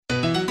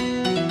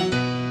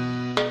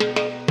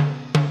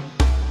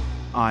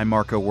I'm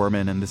Marco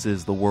Werman, and this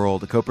is The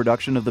World, a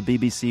co-production of the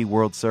BBC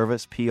World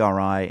Service,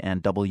 PRI,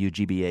 and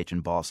WGBH in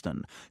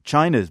Boston.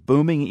 China's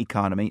booming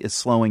economy is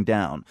slowing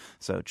down,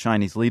 so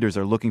Chinese leaders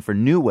are looking for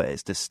new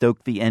ways to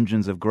stoke the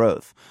engines of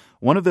growth.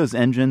 One of those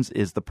engines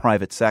is the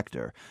private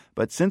sector.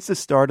 But since the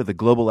start of the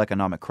global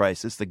economic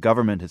crisis, the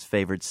government has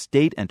favored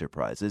state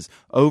enterprises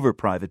over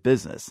private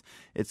business.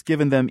 It's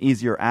given them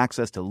easier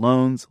access to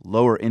loans,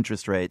 lower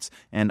interest rates,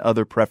 and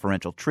other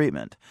preferential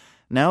treatment.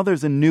 Now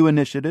there's a new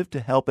initiative to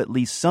help at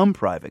least some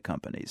private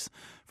companies.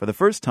 For the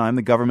first time,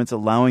 the government's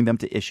allowing them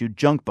to issue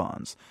junk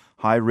bonds,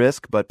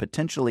 high-risk but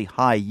potentially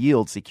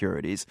high-yield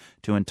securities,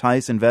 to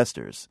entice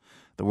investors.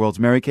 The World's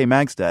Mary Kay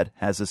Magstad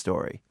has the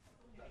story.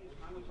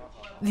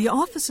 The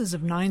offices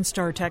of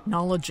 9-Star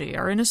Technology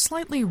are in a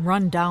slightly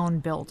run-down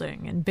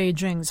building in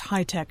Beijing's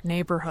high-tech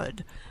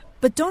neighborhood.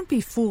 But don't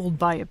be fooled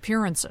by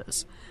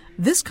appearances.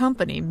 This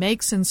company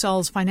makes and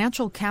sells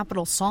financial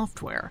capital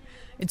software.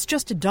 It's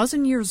just a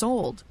dozen years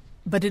old,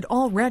 but it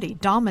already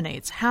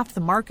dominates half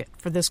the market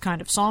for this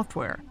kind of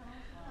software.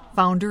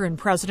 Founder and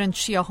president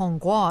Xie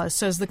Hongguo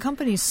says the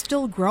company's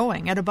still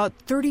growing at about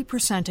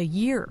 30% a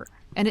year,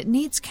 and it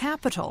needs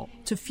capital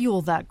to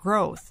fuel that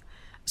growth.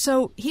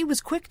 So he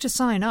was quick to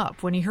sign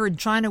up when he heard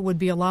China would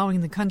be allowing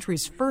the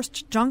country's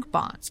first junk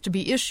bonds to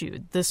be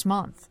issued this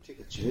month.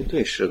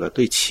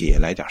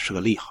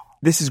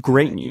 This is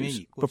great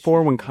news.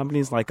 Before, when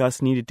companies like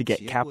us needed to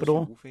get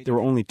capital, there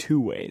were only two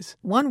ways.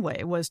 One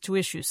way was to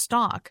issue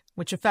stock,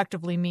 which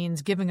effectively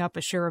means giving up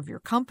a share of your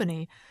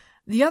company.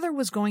 The other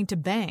was going to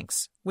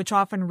banks, which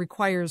often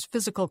requires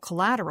physical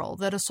collateral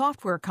that a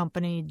software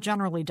company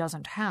generally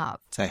doesn't have.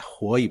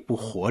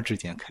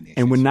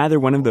 And when neither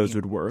one of those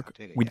would work,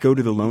 we'd go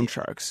to the loan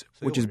sharks,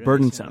 which is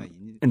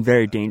burdensome and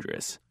very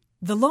dangerous.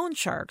 The loan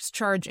sharks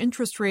charge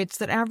interest rates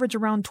that average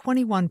around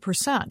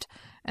 21%,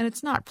 and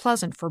it's not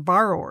pleasant for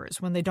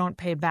borrowers when they don't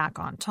pay back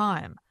on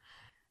time.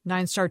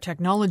 9-Star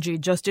Technology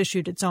just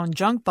issued its own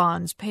junk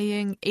bonds,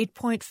 paying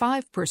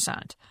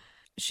 8.5%.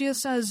 Xie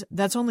says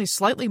that's only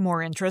slightly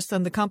more interest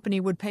than the company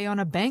would pay on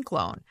a bank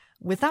loan,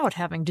 without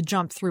having to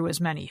jump through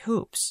as many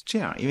hoops.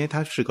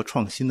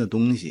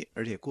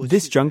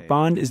 This junk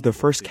bond is the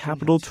first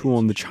capital tool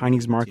in the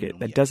Chinese market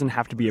that doesn't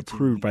have to be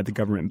approved by the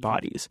government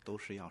bodies.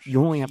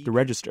 You only have to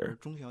register.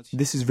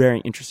 This is very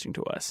interesting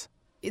to us.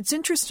 It's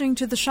interesting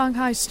to the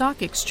Shanghai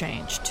Stock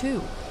Exchange,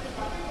 too.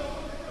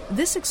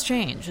 This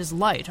exchange is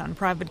light on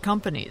private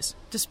companies,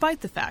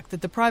 despite the fact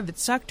that the private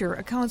sector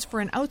accounts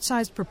for an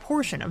outsized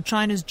proportion of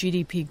China's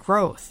GDP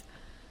growth.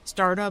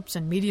 Startups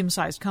and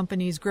medium-sized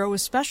companies grow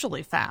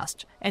especially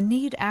fast and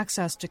need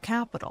access to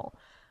capital.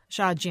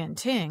 Xia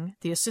Jianting,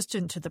 the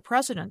assistant to the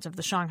president of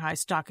the Shanghai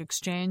Stock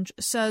Exchange,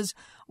 says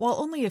while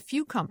only a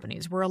few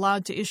companies were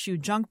allowed to issue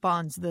junk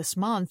bonds this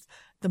month,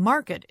 the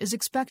market is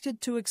expected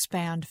to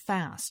expand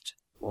fast.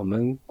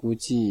 The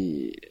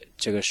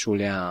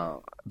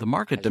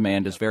market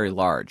demand is very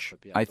large.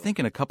 I think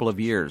in a couple of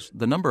years,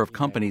 the number of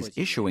companies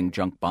issuing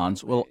junk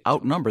bonds will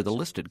outnumber the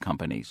listed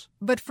companies.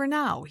 But for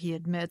now, he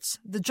admits,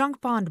 the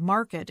junk bond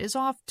market is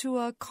off to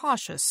a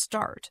cautious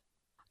start.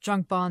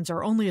 Junk bonds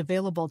are only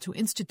available to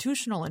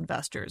institutional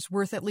investors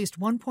worth at least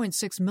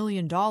 $1.6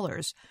 million,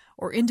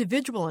 or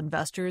individual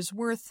investors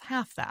worth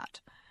half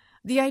that.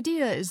 The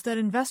idea is that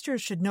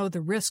investors should know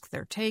the risk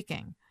they're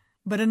taking.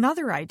 But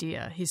another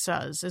idea, he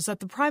says, is that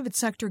the private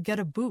sector get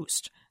a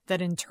boost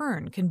that in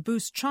turn can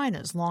boost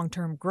China's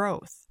long-term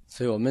growth.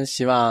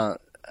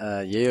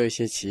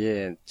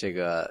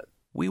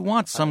 We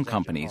want some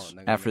companies,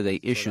 after they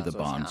issue the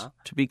bonds,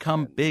 to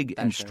become big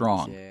and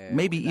strong,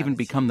 maybe even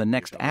become the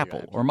next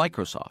Apple or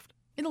Microsoft.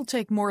 It'll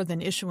take more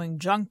than issuing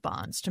junk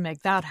bonds to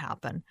make that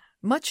happen.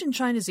 Much in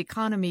China's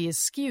economy is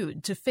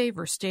skewed to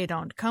favor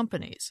state-owned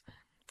companies.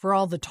 For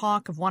all the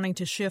talk of wanting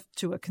to shift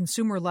to a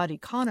consumer-led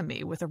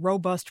economy with a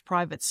robust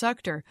private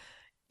sector,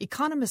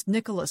 economist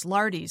Nicholas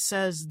Lardy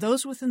says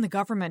those within the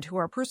government who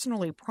are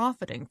personally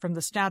profiting from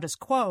the status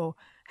quo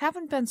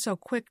haven't been so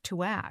quick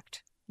to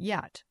act,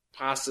 yet.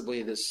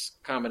 Possibly this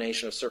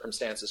combination of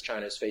circumstances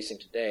China is facing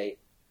today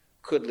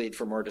could lead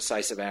for more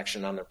decisive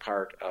action on the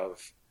part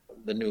of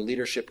the new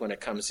leadership when it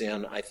comes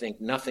in. I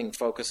think nothing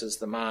focuses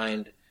the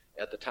mind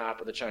at the top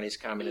of the Chinese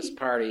Communist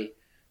Party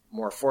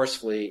more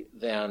forcefully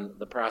than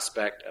the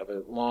prospect of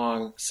a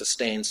long,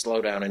 sustained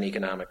slowdown in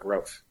economic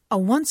growth. A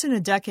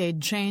once-in-a-decade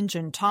change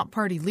in top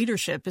party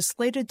leadership is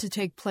slated to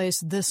take place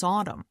this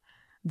autumn.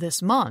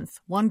 This month,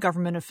 one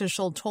government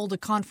official told a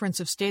conference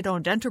of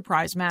state-owned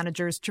enterprise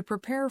managers to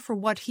prepare for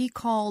what he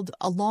called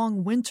a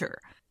long winter,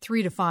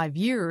 3 to 5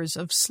 years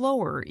of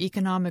slower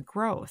economic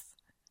growth.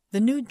 The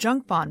new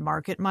junk bond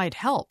market might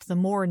help the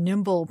more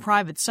nimble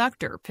private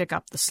sector pick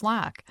up the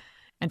slack,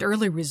 and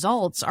early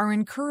results are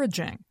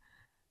encouraging.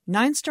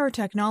 9-Star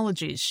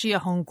Technology's Xie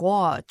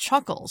Hongguo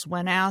chuckles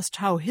when asked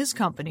how his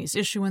company's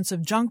issuance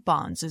of junk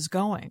bonds is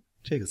going.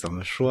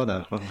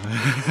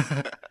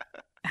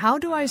 How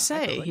do I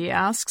say, he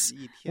asks.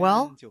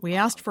 Well, we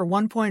asked for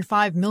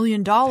 $1.5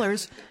 million.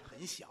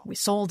 We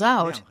sold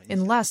out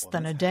in less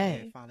than a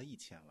day.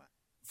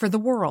 For The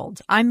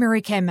World, I'm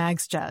Mary Kay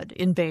Magstad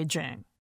in Beijing.